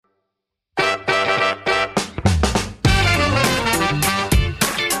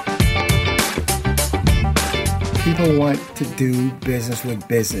People want to do business with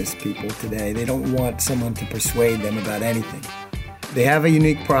business people today. They don't want someone to persuade them about anything. They have a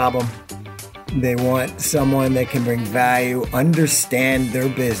unique problem. They want someone that can bring value, understand their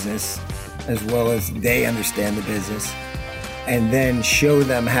business as well as they understand the business, and then show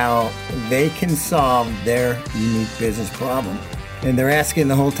them how they can solve their unique business problem. And they're asking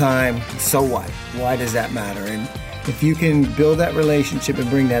the whole time, so what? Why does that matter? And if you can build that relationship and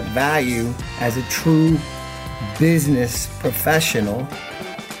bring that value as a true business professional,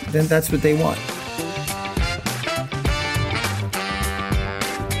 then that's what they want.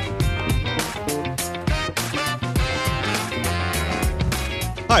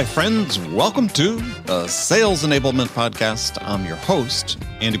 Hi, friends. Welcome to the Sales Enablement Podcast. I'm your host,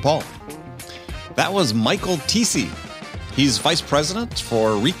 Andy Paul. That was Michael Tecce. He's Vice President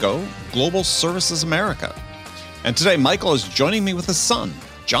for Ricoh Global Services America. And today, Michael is joining me with his son,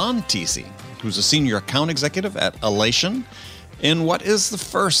 John Tecce, who's a senior account executive at Elation, in what is the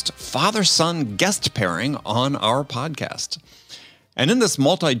first father-son guest pairing on our podcast. And in this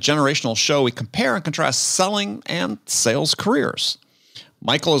multi-generational show, we compare and contrast selling and sales careers.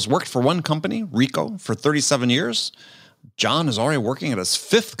 Michael has worked for one company, Ricoh, for 37 years. John is already working at his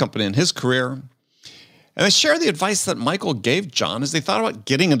fifth company in his career. And they share the advice that Michael gave John as they thought about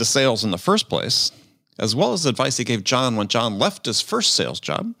getting into sales in the first place, as well as the advice he gave John when John left his first sales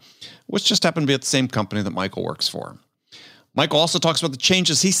job, which just happened to be at the same company that Michael works for. Michael also talks about the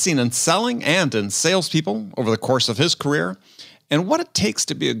changes he's seen in selling and in salespeople over the course of his career, and what it takes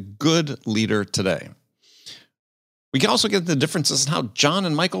to be a good leader today. We can also get into the differences in how John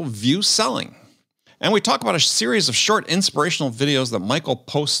and Michael view selling. And we talk about a series of short inspirational videos that Michael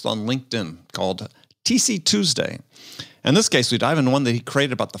posts on LinkedIn called Tecce Tuesday. In this case, we dive into one that he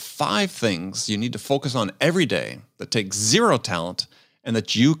created about the 5 things you need to focus on every day that take zero talent and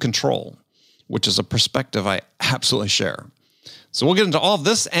that you control, which is a perspective I absolutely share. So we'll get into all of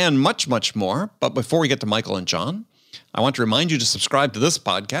this and much, much more. But before we get to Michael and John, I want to remind you to subscribe to this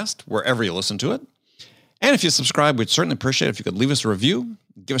podcast wherever you listen to it. And if you subscribe, we'd certainly appreciate it if you could leave us a review,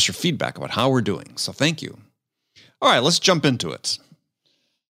 give us your feedback about how we're doing. So thank you. All right, let's jump into it.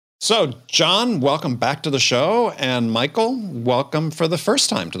 So, John, welcome back to the show. And Michael, welcome for the first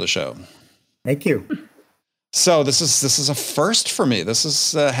time to the show. Thank you. So this is a first for me. This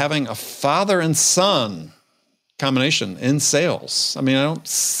is having a father and son combination in sales. I mean, I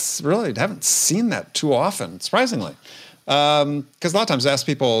haven't seen that too often, surprisingly. Because a lot of times I ask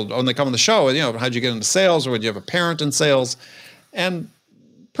people when they come on the show, how'd you get into sales, or would you have a parent in sales? And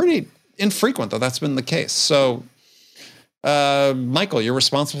pretty infrequent that that's been the case. So, Michael, you're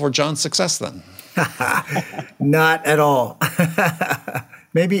responsible for John's success then? Not at all.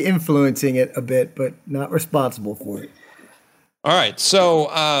 Maybe influencing it a bit, but not responsible for it. All right. So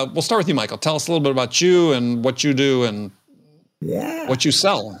we'll start with you, Michael. Tell us a little bit about you and what you do and what you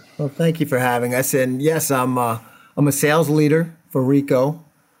sell. Well, thank you for having us. And yes, I'm a sales leader for Ricoh.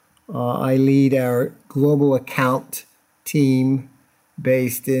 I lead our global account team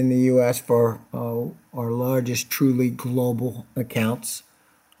based in the U.S. for our largest truly global accounts.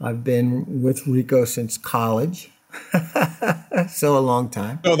 I've been with Ricoh since college, so a long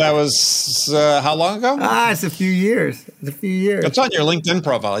time. So that was how long ago? It's a few years. It's on your LinkedIn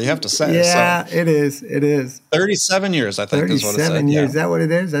profile, you have to say. Yeah, so. It is. 37 years, I think is what it said. 37 years, is that what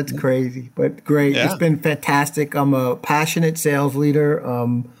it is? That's crazy, but great. Yeah. It's been fantastic. I'm a passionate sales leader.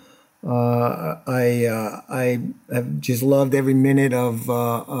 I have just loved every minute of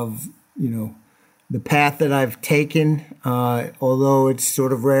the path that I've taken, although it's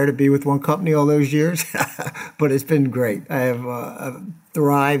sort of rare to be with one company all those years, but it's been great. I've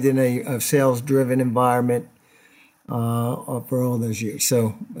thrived in a sales-driven environment for all those years.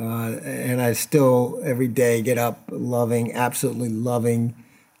 So, and I still every day get up absolutely loving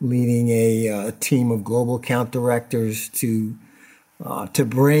leading a team of global account directors to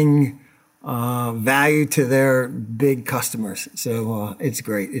bring value to their big customers. So it's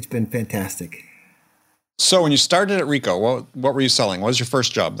great. It's been fantastic. So when you started at Ricoh, what were you selling? What was your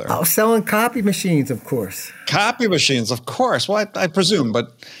first job there? I was selling copy machines, of course. Copy machines, of course. Well, I presume.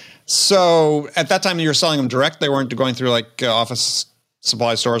 But so at that time you were selling them direct? They weren't going through like office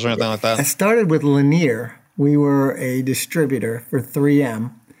supply stores or anything like that? I started with Lanier. We were a distributor for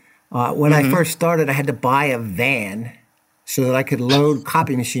 3M. When I first started, I had to buy a van so that I could load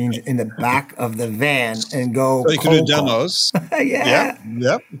copy machines in the back of the van and go. So you could do demos. Yeah.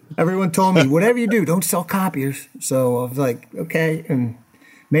 Yep. Everyone told me, whatever you do, don't sell copiers. So I was like, okay, and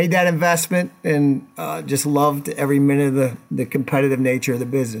made that investment and just loved every minute of the competitive nature of the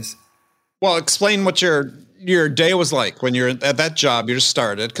business. Well, explain what your day was like when you're at that job you just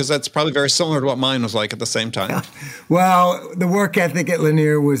started, because that's probably very similar to what mine was like at the same time. Well, the work ethic at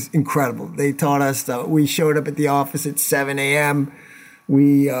Lanier was incredible. They taught us, we showed up at the office at 7 a.m.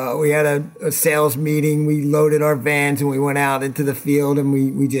 We had a sales meeting. We loaded our vans and we went out into the field and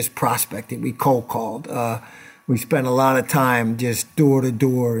we just prospected. We cold called. We spent a lot of time just door to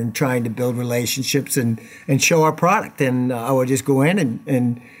door and trying to build relationships and show our product. And I would just go in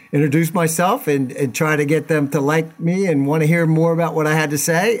and introduce myself and try to get them to like me and want to hear more about what I had to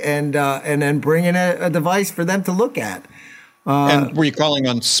say, and then bring in a device for them to look at. And were you calling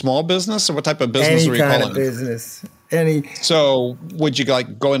on small business, or what type of business were you calling? Any kind of business. So would you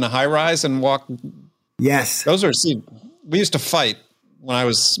like go in a high rise and walk? Yes. We used to fight when I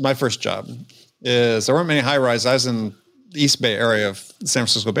was, my first job is there weren't many high rises. I was in the East Bay area of the San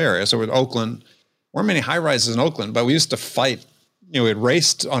Francisco Bay Area. So with Oakland, weren't many high rises in Oakland, but we used to fight. We had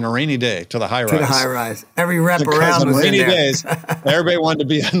raced on a rainy day to the high rise. To the high rise. Every rep around was in there. Rainy days, everybody wanted to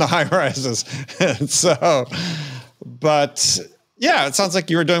be in the high rises. But yeah, it sounds like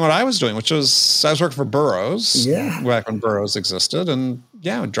you were doing what I was doing, which was I was working for Burroughs back when Burroughs existed. And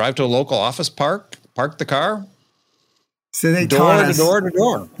would drive to a local office park the car. So they taught us. Door to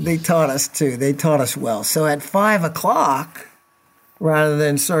door. They taught us too. They taught us well. So at 5 o'clock, rather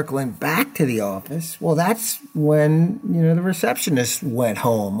than circling back to the office, well, that's when, the receptionist went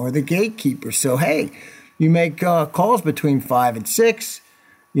home or the gatekeeper. So, hey, you make calls between 5 and 6,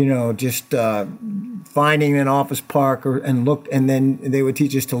 just finding an office park and then they would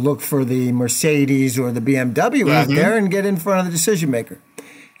teach us to look for the Mercedes or the BMW out there and get in front of the decision maker.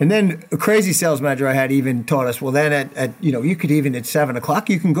 And then a crazy sales manager I had even taught us, well, then you could even at 7 o'clock,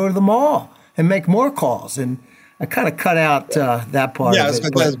 you can go to the mall and make more calls. And I kind of cut out that part of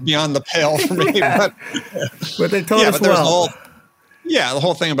it. That's beyond the pale for me. But they told us well. The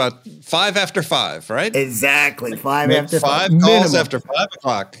whole thing about 5 after 5, right? Exactly. 5 after 5. 5 calls minimum. After 5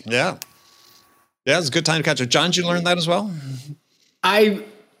 o'clock. Yeah. Yeah, it's a good time to catch it. John, did you learn that as well? I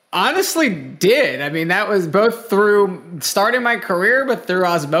honestly did. I mean, that was both through starting my career, but through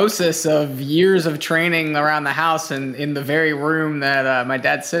osmosis of years of training around the house and in the very room that my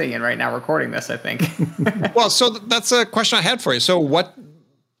dad's sitting in right now recording this, I think. Well, so that's a question I had for you. So what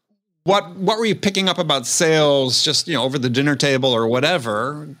were you picking up about sales just, over the dinner table or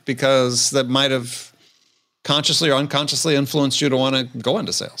whatever, because that might have consciously or unconsciously influenced you to want to go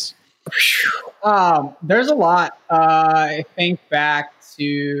into sales? There's a lot. I think back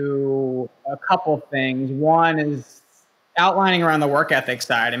to a couple things. One is outlining around the work ethic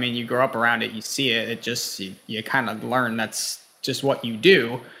side. I mean, you grow up around it, you see it. It just, you kind of learn that's just what you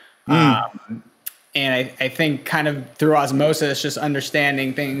do. And I think kind of through osmosis, just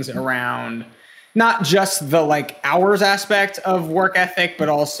understanding things around not just the hours aspect of work ethic, but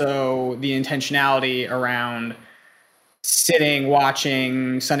also the intentionality around sitting,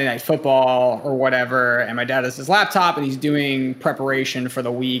 watching Sunday Night Football or whatever. And my dad has his laptop and he's doing preparation for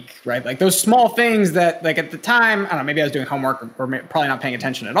the week, right? Like those small things that at the time, I don't know, maybe I was doing homework or probably not paying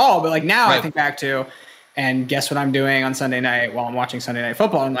attention at all. But now right. I think back to, and guess what I'm doing on Sunday night while I'm watching Sunday Night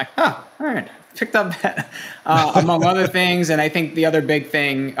Football? I'm like, all right, picked up that among other things. And I think the other big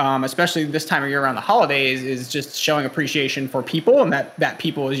thing, especially this time of year around the holidays, is just showing appreciation for people, and that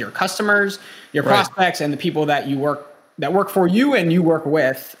people is your customers, your prospects, and the people that work for you and you work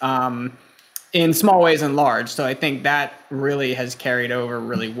with in small ways and large. So I think that really has carried over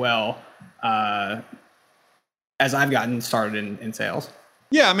really well as I've gotten started in sales.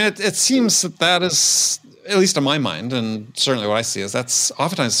 Yeah, I mean, it seems that is, at least in my mind, and certainly what I see is that's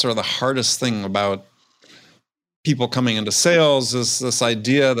oftentimes sort of the hardest thing about people coming into sales is this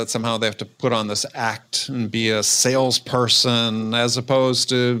idea that somehow they have to put on this act and be a salesperson as opposed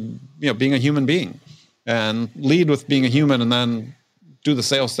to, being a human being. And lead with being a human and then do the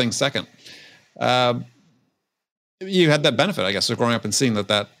sales thing second. You had that benefit, I guess, of growing up and seeing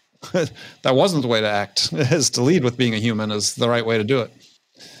that wasn't the way to act, is to lead with being a human is the right way to do it.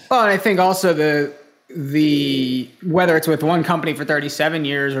 Well, and I think also the whether it's with one company for 37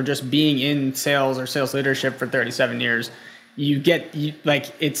 years or just being in sales or sales leadership for 37 years,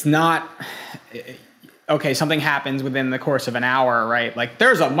 it's not... okay, something happens within the course of an hour, right?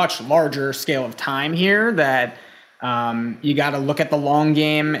 There's a much larger scale of time here that you got to look at the long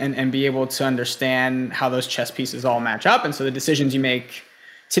game and be able to understand how those chess pieces all match up. And so the decisions you make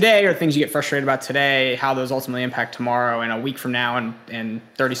today or things you get frustrated about today, how those ultimately impact tomorrow and a week from now and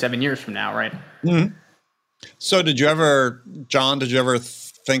 37 years from now, right? Mm-hmm. So John, did you ever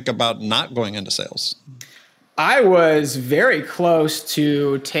think about not going into sales? I was very close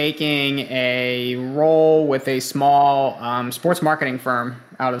to taking a role with a small sports marketing firm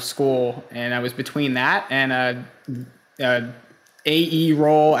out of school, and I was between that and a AE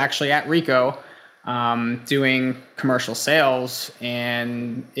role actually at Rico, doing commercial sales,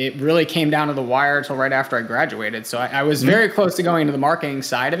 and it really came down to the wire until right after I graduated. So I was very close to going into the marketing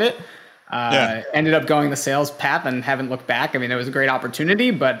side of it. Ended up going the sales path and haven't looked back. I mean, it was a great opportunity,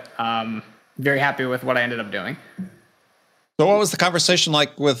 but very happy with what I ended up doing. So what was the conversation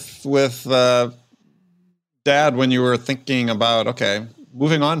like with Dad when you were thinking about, okay,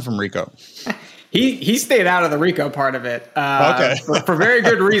 moving on from Rico? He stayed out of the Rico part of it for very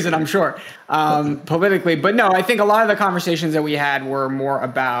good reason, I'm sure, politically. But no, I think a lot of the conversations that we had were more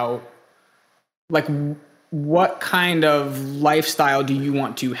about like what kind of lifestyle do you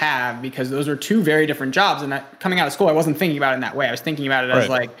want to have? Because those are two very different jobs. And coming out of school, I wasn't thinking about it in that way. I was thinking about it as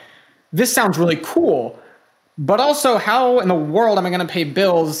like, this sounds really cool, but also how in the world am I going to pay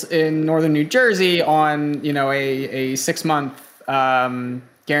bills in Northern New Jersey on, you know, a 6-month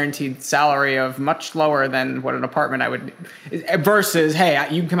guaranteed salary of much lower than what an apartment I would, versus, hey,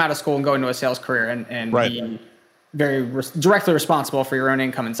 you can come out of school and go into a sales career and be very directly responsible for your own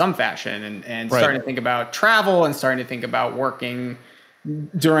income in some fashion, and starting to think about travel and starting to think about working in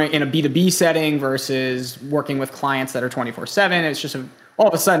a B2B setting versus working with clients that are 24/7. It's just all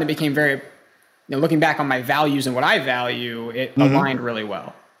of a sudden it became very, you know, looking back on my values and what I value, it aligned really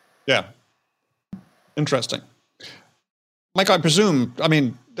well. Yeah. Interesting. Michael, I presume, I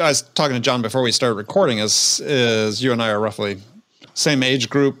mean, I was talking to John before we started recording, is you and I are roughly same age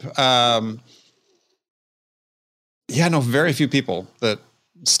group. I know very few people that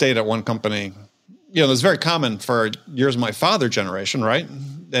stayed at one company. You know, it was very common for years of my father generation, right?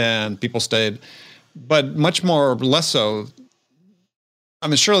 And people stayed, but much more less so. I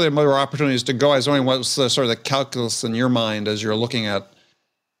mean, surely there were opportunities to go. I was wondering what was the sort of the calculus in your mind as you're looking at,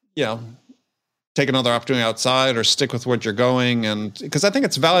 you know, take another opportunity outside or stick with what you're going. And because I think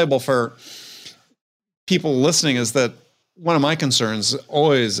it's valuable for people listening, is that one of my concerns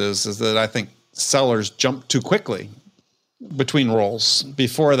always is that I think sellers jump too quickly between roles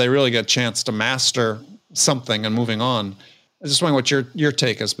before they really get a chance to master something and moving on. I just wondering what your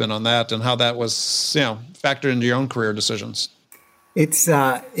take has been on that and how that was, you know, factored into your own career decisions. It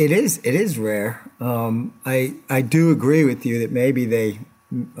is rare. I do agree with you that maybe they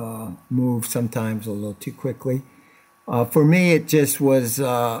move sometimes a little too quickly. For me, it just was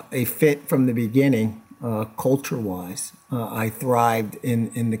a fit from the beginning, culture-wise. I thrived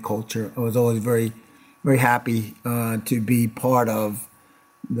in the culture. I was always very, very happy to be part of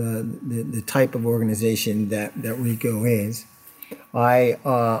the type of organization that Rico is.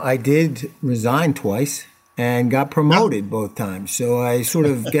 I did resign twice and got promoted both times. So I sort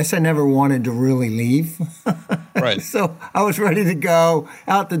of guess I never wanted to really leave. Right. So I was ready to go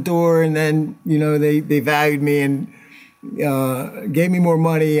out the door, and then, you know, they valued me and gave me more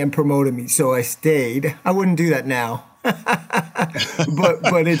money and promoted me. So I stayed. I wouldn't do that now.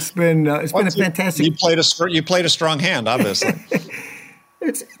 but it's been a fantastic. You played a strong hand, obviously.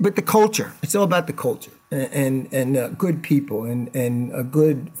 But the culture. It's all about the culture and good people and a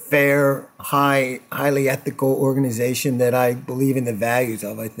good, fair, highly ethical organization that I believe in the values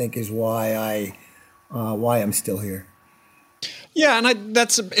of. I think is why I'm still here. Yeah, and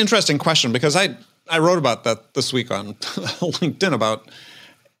that's an interesting question, because I wrote about that this week on LinkedIn about.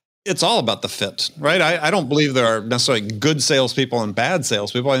 It's all about the fit, right? I don't believe there are necessarily good salespeople and bad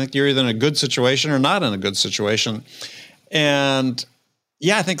salespeople. I think you're either in a good situation or not in a good situation. And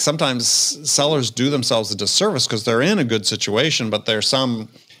yeah, I think sometimes sellers do themselves a disservice because they're in a good situation, but there's some,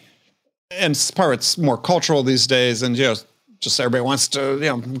 and part of it's more cultural these days, and, you know, just everybody wants to, you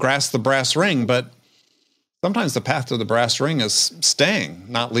know, grasp the brass ring, but sometimes the path to the brass ring is staying,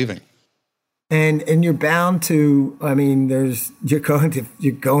 not leaving. And you're bound to, I mean, you're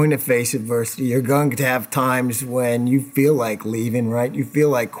going to face adversity. You're going to have times when you feel like leaving, right? You feel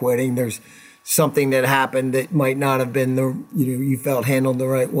like quitting. There's something that happened that might not have been you felt handled the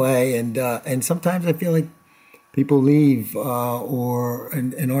right way. And sometimes I feel like people leave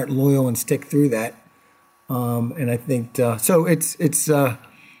and aren't loyal and stick through that. And I think so. It's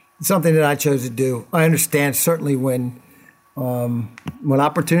something that I chose to do. I understand certainly when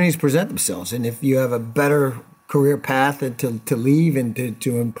opportunities present themselves, and if you have a better career path to leave and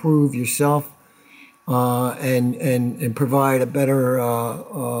to improve yourself and provide a better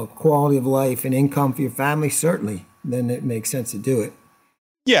quality of life and income for your family, certainly, then it makes sense to do it.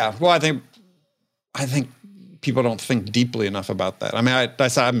 Yeah, well, I think people don't think deeply enough about that. I mean, I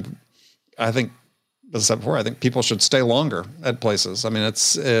think, as I said before, I think people should stay longer at places. I mean,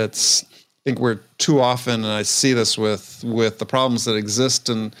 it's think we're too often, and I see this with the problems that exist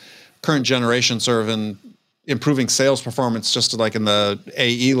in current generation, sort of in improving sales performance, just like in the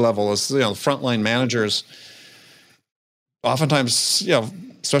AE level, is, frontline managers. Oftentimes,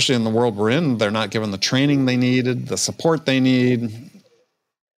 especially in the world we're in, they're not given the training they needed, the support they need,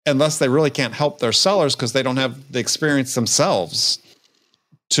 unless they really can't help their sellers because they don't have the experience themselves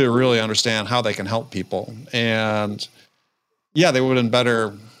to really understand how they can help people. And yeah, they would have been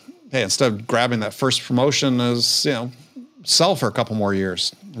better, hey, instead of grabbing that first promotion, is, sell for a couple more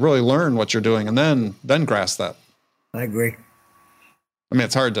years, really learn what you're doing, and then grasp that. I agree. I mean,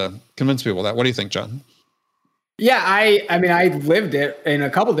 it's hard to convince people that. What do you think, John? Yeah, I mean, I lived it in a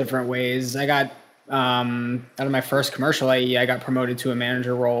couple different ways. I got out of my first commercial AE, I got promoted to a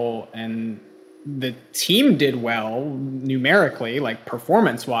manager role, and the team did well numerically, like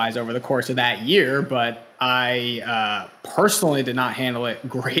performance-wise, over the course of that year. But I personally did not handle it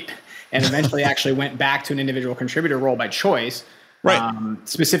great, and eventually actually went back to an individual contributor role by choice. Right.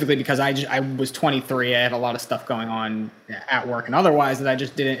 Specifically because I was 23. I had a lot of stuff going on at work and otherwise that I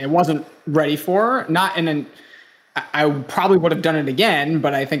just it wasn't ready for. I probably would have done it again,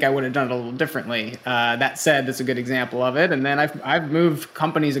 but I think I would have done it a little differently. That said, that's a good example of it. And then I've moved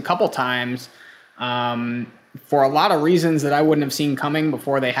companies a couple times for a lot of reasons that I wouldn't have seen coming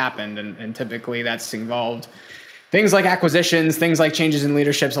before they happened. And typically that's involved things like acquisitions, things like changes in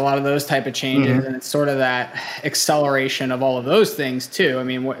leaderships, a lot of those type of changes. Mm-hmm. And it's sort of that acceleration of all of those things too. I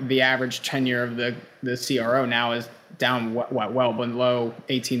mean, the average tenure of the CRO now is down well below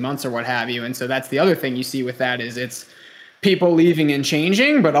 18 months or what have you. And so that's the other thing you see with that is it's people leaving and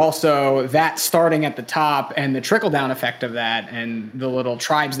changing, but also that starting at the top and the trickle down effect of that and the little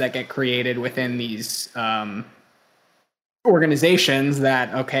tribes that get created within these organizations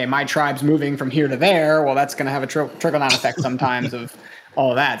that, okay, my tribe's moving from here to there. Well, that's going to have a trickle down effect sometimes of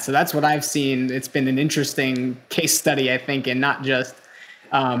all of that. So that's what I've seen. It's been an interesting case study, I think, in not just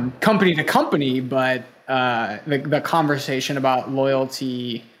company to company, but the conversation about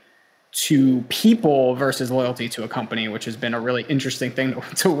loyalty to people versus loyalty to a company, which has been a really interesting thing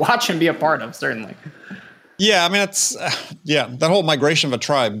to watch and be a part of, certainly. Yeah, I mean, it's that whole migration of a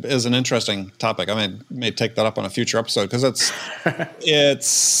tribe is an interesting topic. I mean, may take that up on a future episode because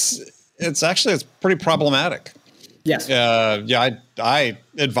it's actually pretty problematic. Yes. I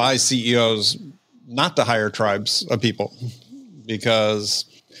advise CEOs not to hire tribes of people because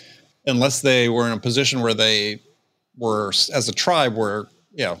unless they were in a position where they were, as a tribe, were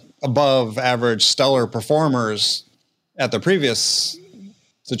above average, stellar performers at the previous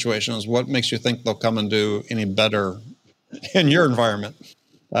situations, what makes you think they'll come and do any better in your environment?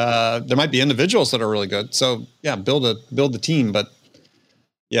 There might be individuals that are really good. So yeah, build the team, but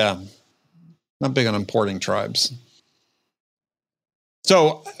yeah, not big on importing tribes.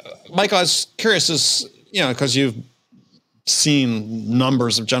 So Mike, I was curious, because you've seen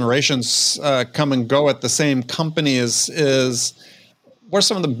numbers of generations come and go at the same company, what are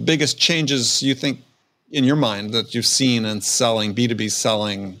some of the biggest changes you think in your mind that you've seen in selling, B2B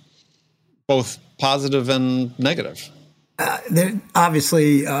selling, both positive and negative? There have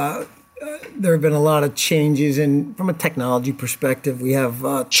been a lot of changes, and from a technology perspective, we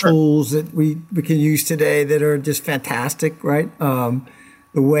have tools that we can use today that are just fantastic, right? The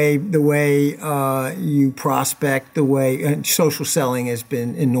way you prospect, and social selling has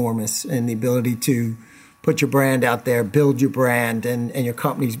been enormous, and the ability to put your brand out there, build your brand and your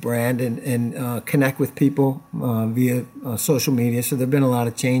company's brand, and connect with people via social media. So there've been a lot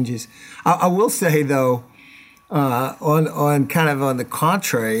of changes. I will say though, on the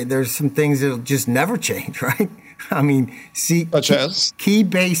contrary, there's some things that'll just never change, right? I mean, key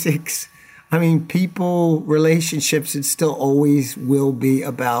basics. I mean, relationships, it still always will be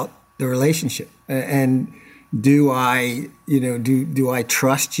about the relationship. And do I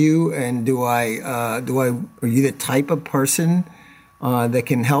trust you? And are you the type of person that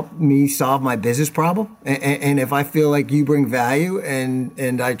can help me solve my business problem? And if I feel like you bring value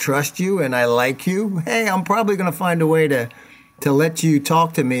and I trust you and I like you, hey, I'm probably going to find a way to let you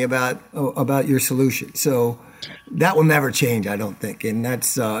talk to me about your solution. So that will never change, I don't think, and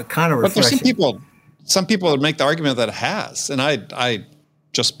that's kind of refreshing. But there's some people that make the argument that it has, and I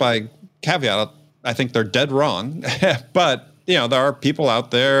just by caveat, I think they're dead wrong. But there are people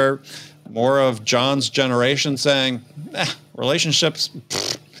out there, more of John's generation, saying relationships.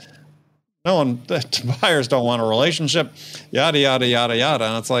 No one, buyers don't want a relationship, yada yada yada yada,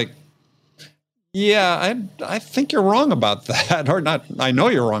 and it's like, yeah, I think you're wrong about that, or not. I know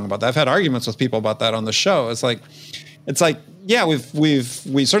you're wrong about that. I've had arguments with people about that on the show. It's like, yeah, we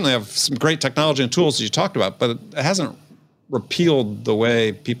certainly have some great technology and tools that you talked about, but it hasn't repealed the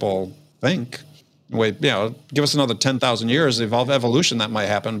way people think. Wait, give us another 10,000 years of evolution, that might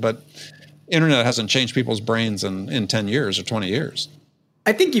happen. But internet hasn't changed people's brains in 10 years or 20 years.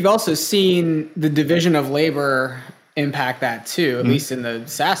 I think you've also seen the division of labor impact that too, at least in the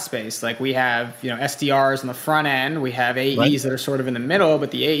SaaS space. Like we have, SDRs on the front end, we have AEs that are sort of in the middle,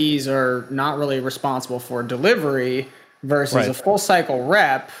 but the AEs are not really responsible for delivery versus a full cycle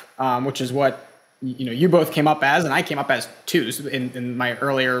rep, which is what, you both came up as, and I came up as too in my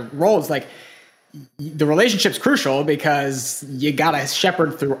earlier roles. Like the relationship's crucial because you got to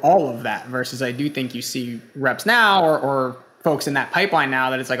shepherd through all of that versus I do think you see reps now or folks in that pipeline now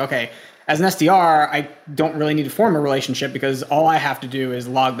that it's like, okay, as an SDR, I don't really need to form a relationship because all I have to do is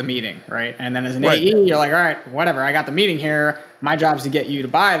log the meeting, right? And then as an AE, you're like, all right, whatever, I got the meeting here. My job is to get you to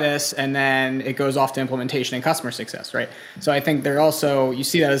buy this, and then it goes off to implementation and customer success, right? So I think they're also, you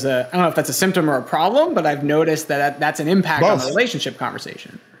see that as I don't know if that's a symptom or a problem, but I've noticed that that's an impact on the relationship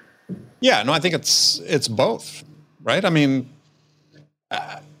conversation. Yeah, no, I think it's both, right? I mean,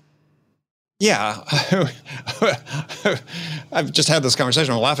 I've just had this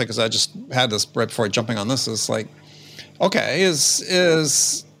conversation. I'm laughing because I just had this right before jumping on this. It's like, okay,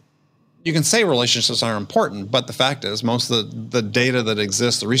 is you can say relationships are important, but the fact is most of the data that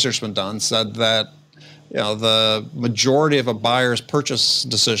exists, the research has been done, said that the majority of a buyer's purchase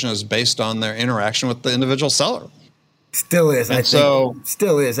decision is based on their interaction with the individual seller. Still is, I think.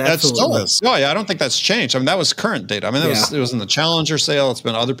 Still is, absolutely. That still is. Oh, yeah, I don't think that's changed. I mean, that was current data. I mean, it was in the Challenger sale. It's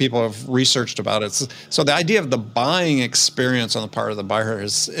been other people have researched about it. So the idea of the buying experience on the part of the buyer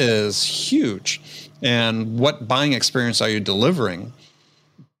is huge. And what buying experience are you delivering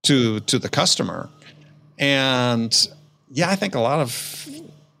to the customer? And yeah, I think a lot of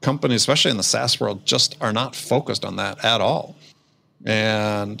companies, especially in the SaaS world, just are not focused on that at all.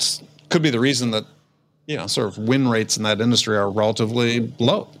 And could be the reason that sort of win rates in that industry are relatively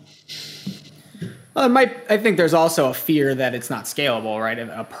low. Well, I think there's also a fear that it's not scalable, right?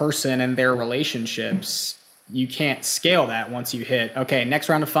 A person and their relationships, you can't scale that once you hit, okay, next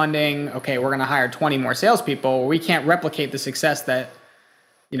round of funding, okay, we're going to hire 20 more salespeople. We can't replicate the success that,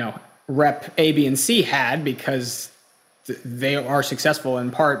 rep A, B, and C had because they are successful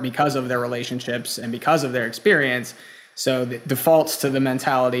in part because of their relationships and because of their experience. So it defaults to the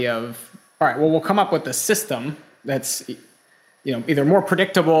mentality of, all right, well, we'll come up with a system that's, either more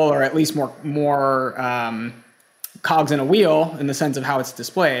predictable or at least more cogs in a wheel in the sense of how it's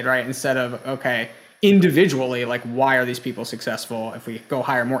displayed, right? Instead of, okay, individually, like, why are these people successful? If we go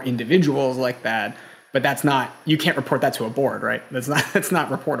hire more individuals like that, but that's not, you can't report that to a board, right? That's not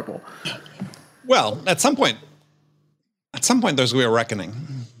reportable. Well, at some point, there's going to be a reckoning,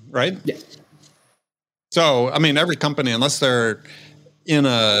 right? Yeah. So, I mean, every company, unless they're in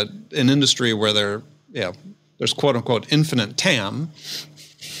an industry where there's quote unquote infinite TAM,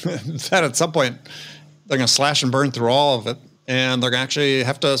 that at some point they're going to slash and burn through all of it, and they're going to actually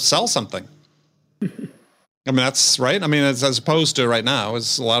have to sell something. I mean, that's right. I mean, as opposed to right now,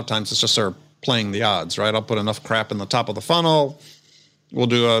 is a lot of times it's just sort of playing the odds, right? I'll put enough crap in the top of the funnel. We'll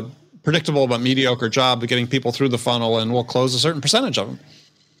do a predictable but mediocre job of getting people through the funnel, and we'll close a certain percentage of them,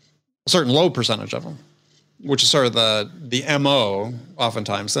 a certain low percentage of them, which is sort of the MO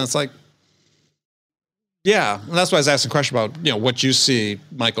oftentimes. And it's like, yeah, and that's why I was asking a question about, what you see,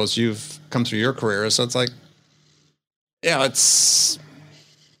 Michael, as you've come through your career. So it's like, yeah,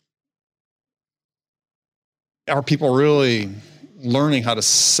 are people really learning how to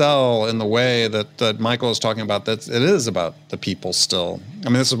sell in the way that Michael is talking about, that it is about the people still? I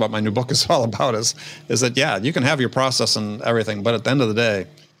mean, this is what my new book is all about, is that, yeah, you can have your process and everything, but at the end of the day,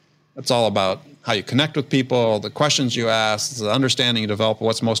 it's all about how you connect with people, the questions you ask, the understanding you develop of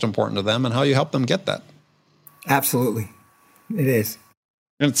what's most important to them, and how you help them get that. Absolutely. It is.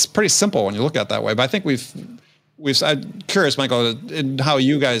 And it's pretty simple when you look at it that way. But I think I'm curious, Michael, in how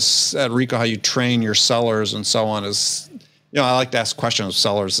you guys at Ricoh, how you train your sellers and so on is, I like to ask questions of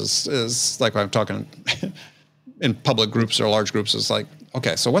sellers is like when I'm talking in public groups or large groups, is like,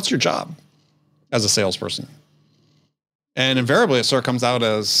 okay, so what's your job as a salesperson? And invariably it sort of comes out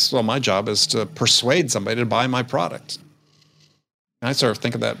as, well, my job is to persuade somebody to buy my product. And I sort of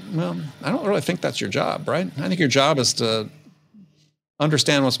think of that, well, I don't really think that's your job, right? I think your job is to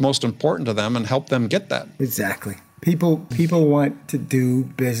understand what's most important to them and help them get that. Exactly. People want to do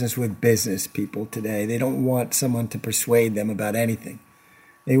business with business people today. They don't want someone to persuade them about anything.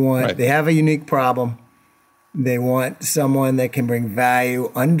 They have a unique problem. They want someone that can bring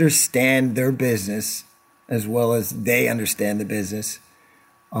value, understand their business as well as they understand the business,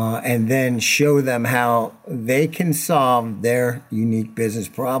 and then show them how they can solve their unique business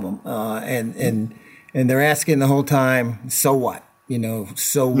problem. And they're asking the whole time, so what?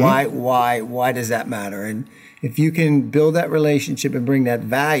 So why does that matter? And if you can build that relationship and bring that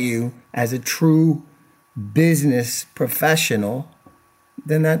value as a true business professional,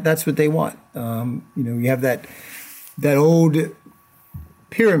 then that's what they want. You have that old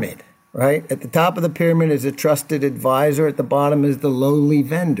pyramid, right? At the top of the pyramid is a trusted advisor. At the bottom is the lowly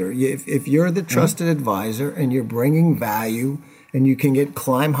vendor. If you're the trusted advisor and you're bringing value, and you can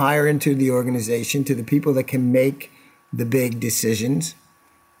climb higher into the organization to the people that can make the big decisions,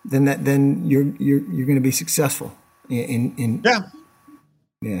 then you're going to be successful. Yeah. And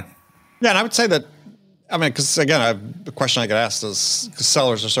I would say that. I mean, because again, the question I get asked is, because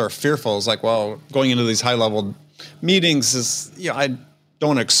sellers are sort of fearful, is like, well, going into these high level meetings is, I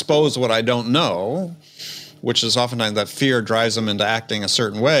don't expose what I don't know, which is oftentimes that fear drives them into acting a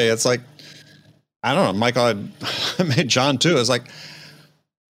certain way. It's like, I don't know, Michael, I made John too. It's like,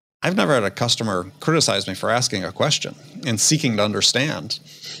 I've never had a customer criticize me for asking a question and seeking to understand.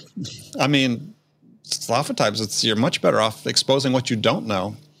 I mean, oftentimes you're much better off exposing what you don't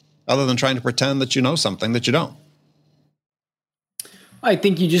know, other than trying to pretend that you know something that you don't. I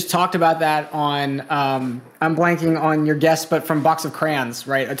think you just talked about that on, I'm blanking on your guest, but from Box of Crayons,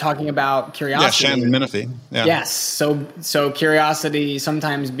 right? Talking about curiosity. Yeah, Shannon Menifee. Yeah. Yes. So curiosity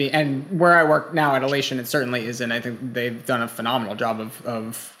sometimes and where I work now at Elation, it certainly isn't. I think they've done a phenomenal job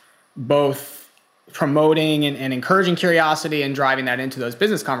of both promoting and encouraging curiosity and driving that into those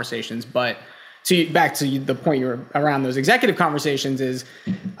business conversations. But back to the point you were around those executive conversations is,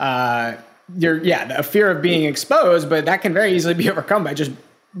 a fear of being exposed, but that can very easily be overcome by just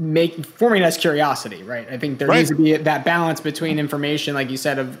forming as curiosity, right? I think there needs to be that balance between information, like you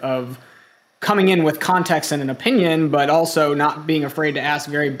said, of coming in with context and an opinion, but also not being afraid to ask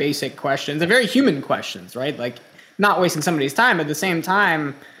very basic questions and very human questions, right? Like not wasting somebody's time. At the same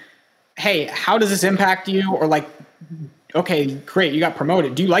time, hey, how does this impact you? Or like, okay, great, you got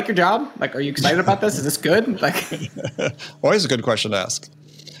promoted. Do you like your job? Like, are you excited about this? Is this good? Like, always a good question to ask.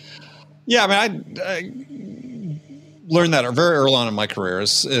 Yeah, I mean, I learned that very early on in my career.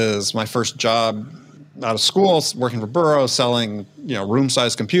 Is my first job out of school, working for Burroughs, selling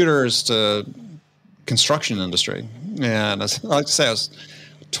room-sized computers to construction industry. And I like to say I was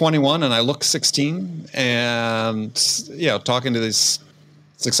 21 and I looked 16, and talking to these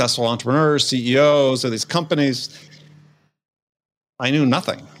successful entrepreneurs, CEOs of these companies. I knew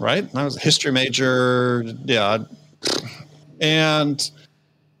nothing, right? I was a history major,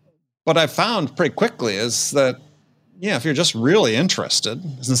 what I found pretty quickly is that, if you're just really interested,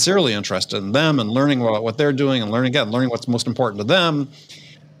 sincerely interested in them and learning about what they're doing and learning what's most important to them,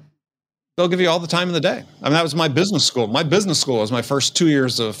 they'll give you all the time in the day. I mean, that was my business school. My business school was my first 2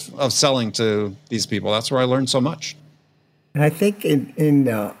 years of selling to these people. That's where I learned so much. And I think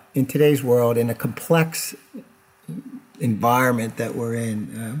in today's world, in a complex environment that we're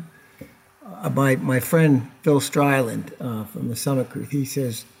in, my friend Phil Stryland from the Summit Group, he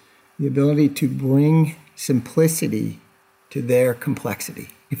says the ability to bring simplicity to their complexity.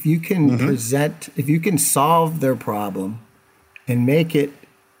 If you can if you can solve their problem and make it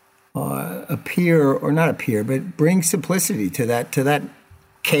but bring simplicity to that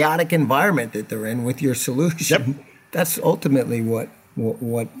chaotic environment that they're in with your solution, that's ultimately what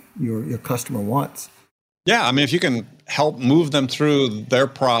your customer wants. Yeah, I mean, if you can help move them through their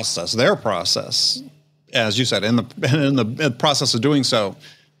process, as you said, in the process of doing so,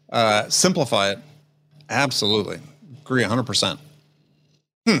 simplify it. Absolutely. Agree 100%.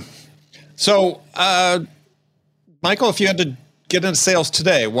 So, Michael, if you had to get into sales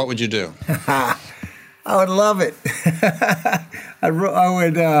today, what would you do? I would love it. I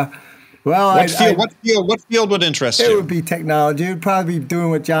would. What field would interest you? It would be technology. It would probably be doing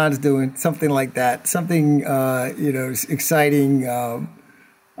what John's doing, something like that. Something, exciting.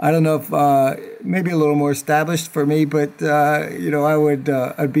 I don't know if maybe a little more established for me, but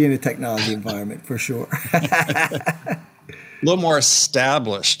I'd be in a technology environment for sure. A little more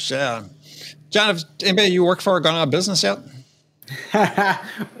established, yeah. John, have anybody you work for gone out of business yet?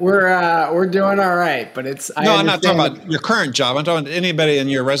 We're doing all right, but I'm not talking about your current job. I'm talking about anybody in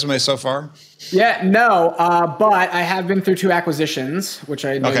your resume so far. Yeah, no, but I have been through 2 acquisitions, which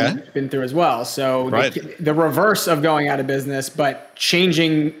I know you've been through as well. So the reverse of going out of business, but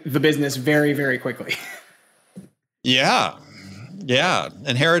changing the business very, very quickly. Yeah.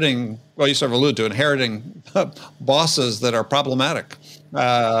 Inheriting, well, you sort of alluded to inheriting bosses that are problematic.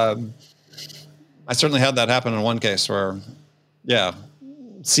 I certainly had that happen in one case where,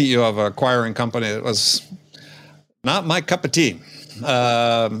 CEO of an acquiring company that was not my cup of tea.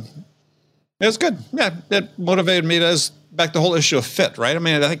 It was good. Yeah, it motivated me back to the whole issue of fit, right? I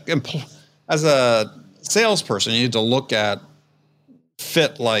mean, I think as a salesperson, you need to look at,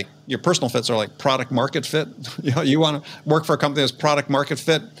 fit, like your personal fits are like product market fit. You want to work for a company that's product market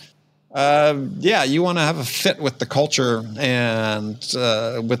fit. You want to have a fit with the culture and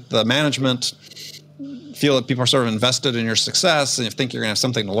with the management. Feel that people are sort of invested in your success, and you think you're going to have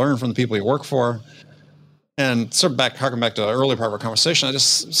something to learn from the people you work for. And sort of harking back to the earlier part of our conversation, I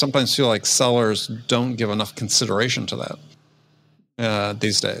just sometimes feel like sellers don't give enough consideration to that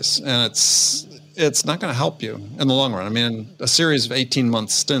these days, and it's not going to help you in the long run. I mean, a series of 18-month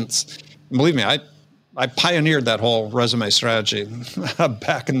stints. Believe me, I pioneered that whole resume strategy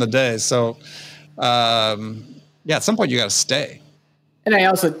back in the day. So, at some point you got to stay. And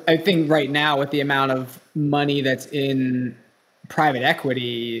I think right now with the amount of money that's in private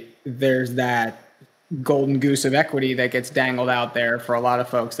equity, there's that golden goose of equity that gets dangled out there for a lot of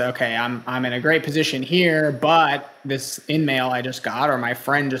folks that, okay, I'm in a great position here, but this in-mail I just got, or my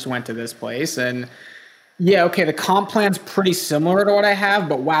friend just went to this place, and yeah, okay, the comp plan's pretty similar to what I have,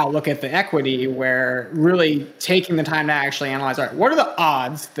 but wow, look at the equity, where really taking the time to actually analyze, all right, what are the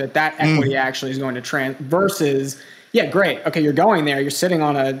odds that equity actually is going to versus, yeah, great. Okay, you're going there, you're sitting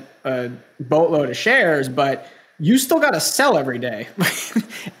on a boatload of shares, but you still got to sell every day.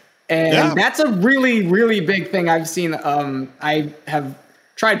 And that's a really, really big thing I've seen. I have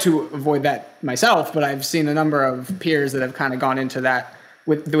tried to avoid that myself, but I've seen a number of peers that have kind of gone into that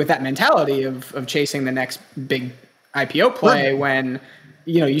with that mentality of chasing the next big IPO play. Right. When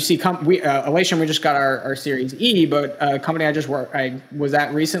you see Elation, we just got our Series E, but a company I was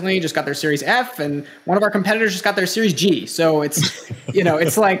at recently just got their Series F, and one of our competitors just got their Series G. So it's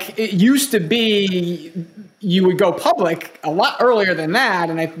it's like it used to be you would go public a lot earlier than that,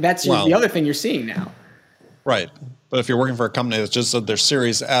 and that's the other thing you're seeing now. Right. But if you're working for a company that's just said their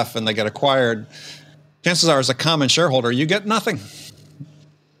Series F and they get acquired, chances are as a common shareholder, you get nothing.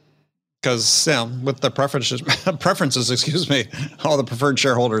 Because with the preferences, all the preferred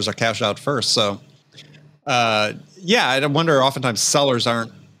shareholders are cashed out first. So, I wonder oftentimes sellers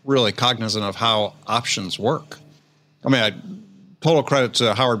aren't really cognizant of how options work. I mean, total credit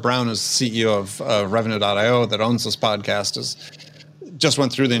to Howard Brown, as CEO of Revenue.io that owns this podcast, just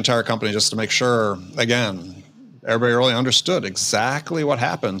went through the entire company just to make sure, again, everybody really understood exactly what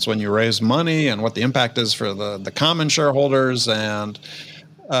happens when you raise money and what the impact is for the common shareholders. And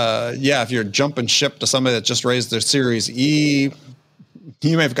if you're jumping ship to somebody that just raised their Series E,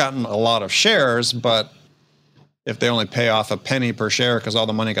 you may have gotten a lot of shares, but if they only pay off a penny per share because all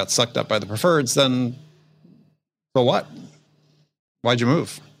the money got sucked up by the preferreds, then so what? Why'd you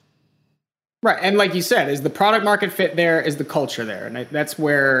move? Right. And like you said, is the product market fit there? Is the culture there? And that's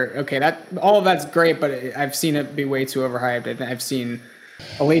where, all of that's great, but I've seen it be way too overhyped. I've seen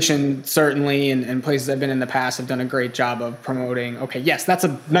Elation certainly, and places I've been in the past have done a great job of promoting, yes, that's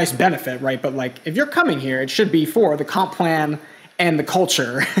a nice benefit, right? But like, if you're coming here, it should be for the comp plan and the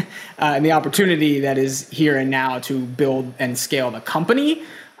culture and the opportunity that is here and now to build and scale the company,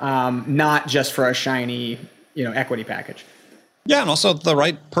 not just for a shiny, equity package. Yeah, and also the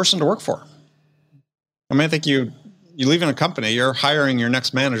right person to work for. I mean, I think you leave in a company, you're hiring your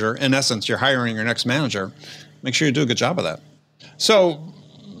next manager. In essence, you're hiring your next manager. Make sure you do a good job of that. So,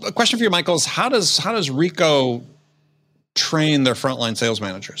 a question for you, Michael, is how does Rico train their frontline sales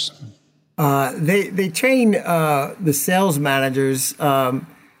managers? They train the sales managers a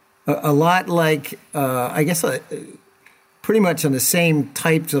lot like pretty much on the same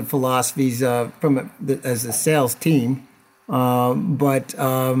types of philosophies as the sales team. But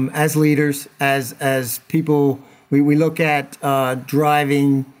as leaders, as people, we look at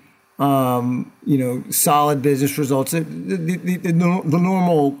driving, solid business results, the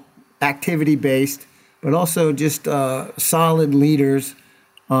normal activity-based, but also just solid leaders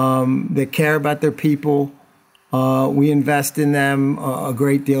that care about their people. We invest in them a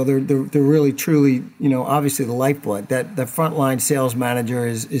great deal. They're really, truly, obviously the lifeblood. That the frontline sales manager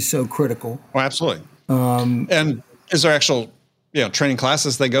is so critical. Oh, absolutely. And is there actual, training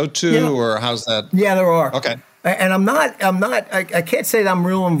classes they go to, or how's that? Yeah, there are. Okay. And I can't say that I'm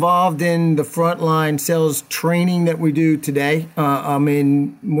real involved in the frontline sales training that we do today. I'm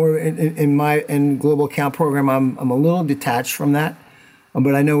in global account program. I'm a little detached from that,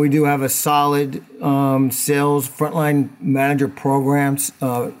 but I know we do have a solid sales frontline manager programs.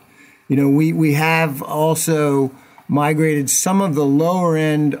 We have also migrated some of the lower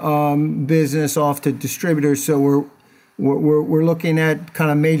end business off to distributors. So we're looking at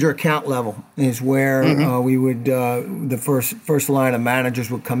kind of major account level is where we would the first line of managers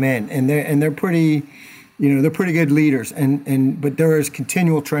would come in, and they're pretty, they're pretty good leaders, but there is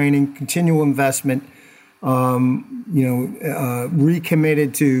continual training, continual investment,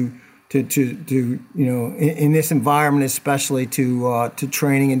 recommitted to in this environment, especially to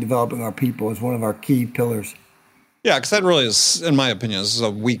training and developing our people is one of our key pillars. Yeah, because that really is, in my opinion, is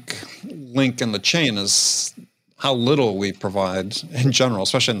a weak link in the chain is how little we provide in general,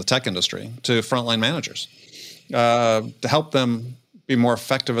 especially in the tech industry, to frontline managers to help them be more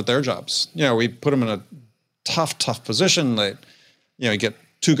effective at their jobs. We put them in a tough position. They, you get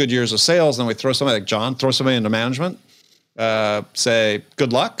 2 good years of sales, and then we throw somebody like John, throw somebody into management, say,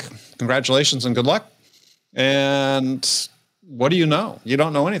 good luck, congratulations, and good luck. And what do you know? You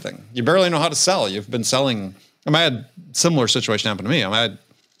don't know anything. You barely know how to sell. You've been selling. I had a similar situation happen to me. I had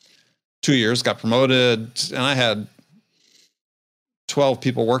 2 years, got promoted, and I had 12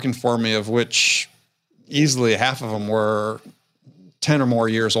 people working for me, of which easily half of them were 10 or more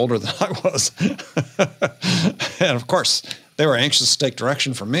years older than I was. And of course, they were anxious to take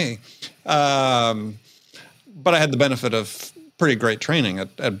direction from me. But I had the benefit of pretty great training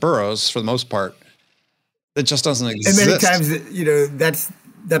at Burroughs for the most part. It just doesn't exist. And many times,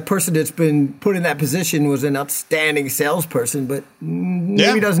 that person that's been put in that position was an outstanding salesperson, but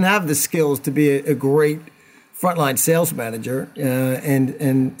maybe doesn't have the skills to be a great frontline sales manager,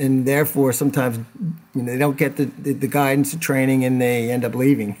 and therefore sometimes they don't get the guidance and training, and they end up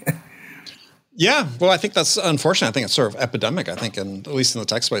leaving. Yeah, well, I think that's unfortunate. I think it's sort of epidemic. I think, at least in the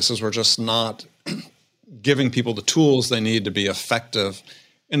tech spaces, we're just not giving people the tools they need to be effective.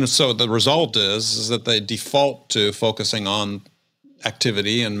 And so the result is that they default to focusing on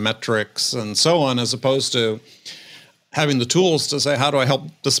activity and metrics and so on, as opposed to having the tools to say, how do I help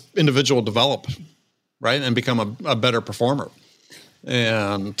this individual develop, right, and become a better performer?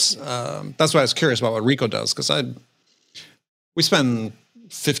 And that's why I was curious about what Ricoh does, because we spend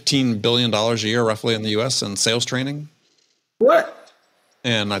 $15 billion a year roughly in the U.S. in sales training. What?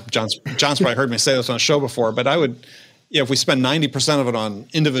 And John's probably heard me say this on a show before, but I would, if we spend 90% of it on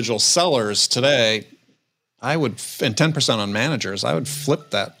individual sellers today, and 10% on managers, I would flip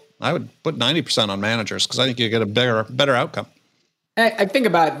that. I would put 90% on managers, because I think you get a better outcome. I think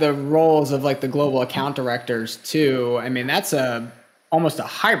about the roles of like the global account directors too. I mean, that's almost a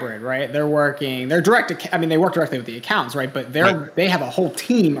hybrid, right? They work directly with the accounts, right? But they have a whole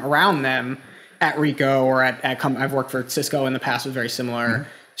team around them at Ricoh or I've worked for Cisco in the past, was very similar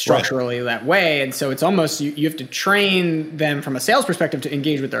structurally that way. And so it's almost, you have to train them from a sales perspective to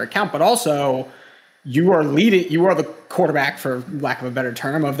engage with their account, but also you are the quarterback, for lack of a better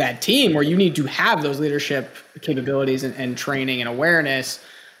term, of that team, where you need to have those leadership capabilities and training and awareness.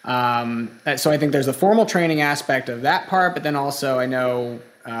 So I think there's a formal training aspect of that part, but then also I know,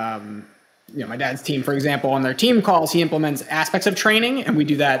 my dad's team, for example, on their team calls, he implements aspects of training, and we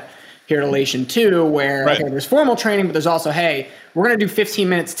do that here at Elation too, where there's formal training, but there's also, hey, we're going to do 15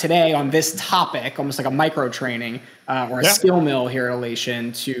 minutes today on this topic, almost like a micro training or a skill mill here at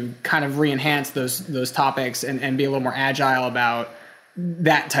Elation, to kind of re-enhance those topics and be a little more agile about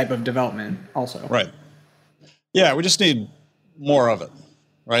that type of development also. Right. Yeah, we just need more of it,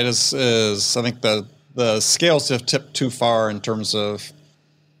 right? I think the scales have tipped too far in terms of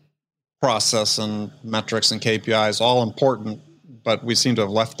process and metrics and KPIs, all important, but we seem to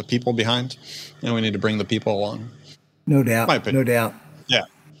have left the people behind, and we need to bring the people along. No doubt. No doubt. Yeah.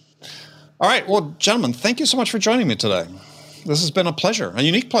 All right. Well, gentlemen, thank you so much for joining me today. This has been a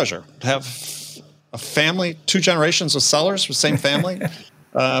unique pleasure to have a family, 2 generations of sellers with the same family,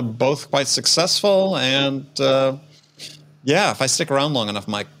 both quite successful. And if I stick around long enough,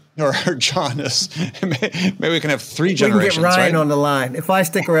 Mike or John, maybe we can have 3 generations. We can get Ryan on the line if I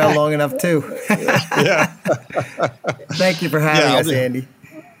stick around long enough too. Yeah. Thank you for having us, Andy.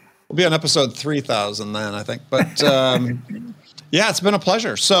 We'll be on episode 3000 then, I think. But it's been a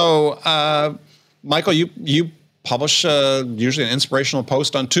pleasure. So, Michael, you publish usually an inspirational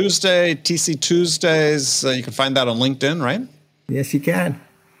post on Tuesday, TC Tuesdays. You can find that on LinkedIn, right? Yes, you can.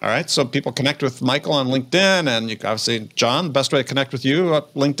 All right. So people connect with Michael on LinkedIn, and you obviously, John, the best way to connect with you,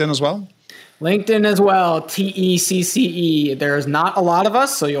 LinkedIn as well? LinkedIn as well, TECCE. There's not a lot of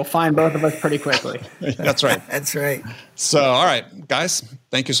us, so you'll find both of us pretty quickly. That's right. That's right. So, all right, guys,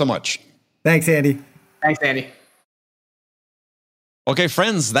 thank you so much. Thanks, Andy. Thanks, Andy. Okay,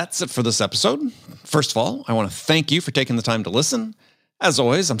 friends, that's it for this episode. First of all, I want to thank you for taking the time to listen. As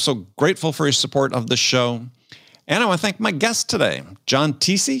always, I'm so grateful for your support of this show. And I want to thank my guest today, John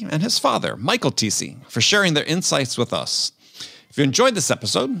Tecce, and his father, Michael Tecce, for sharing their insights with us. If you enjoyed this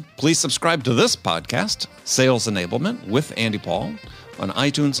episode, please subscribe to this podcast, Sales Enablement with Andy Paul, on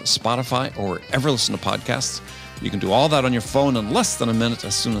iTunes, Spotify, or wherever you listen to podcasts. You can do all that on your phone in less than a minute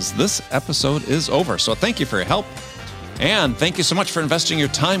as soon as this episode is over. So thank you for your help. And thank you so much for investing your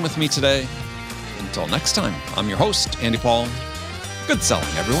time with me today. Until next time, I'm your host, Andy Paul. Good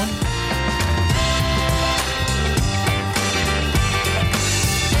selling, everyone.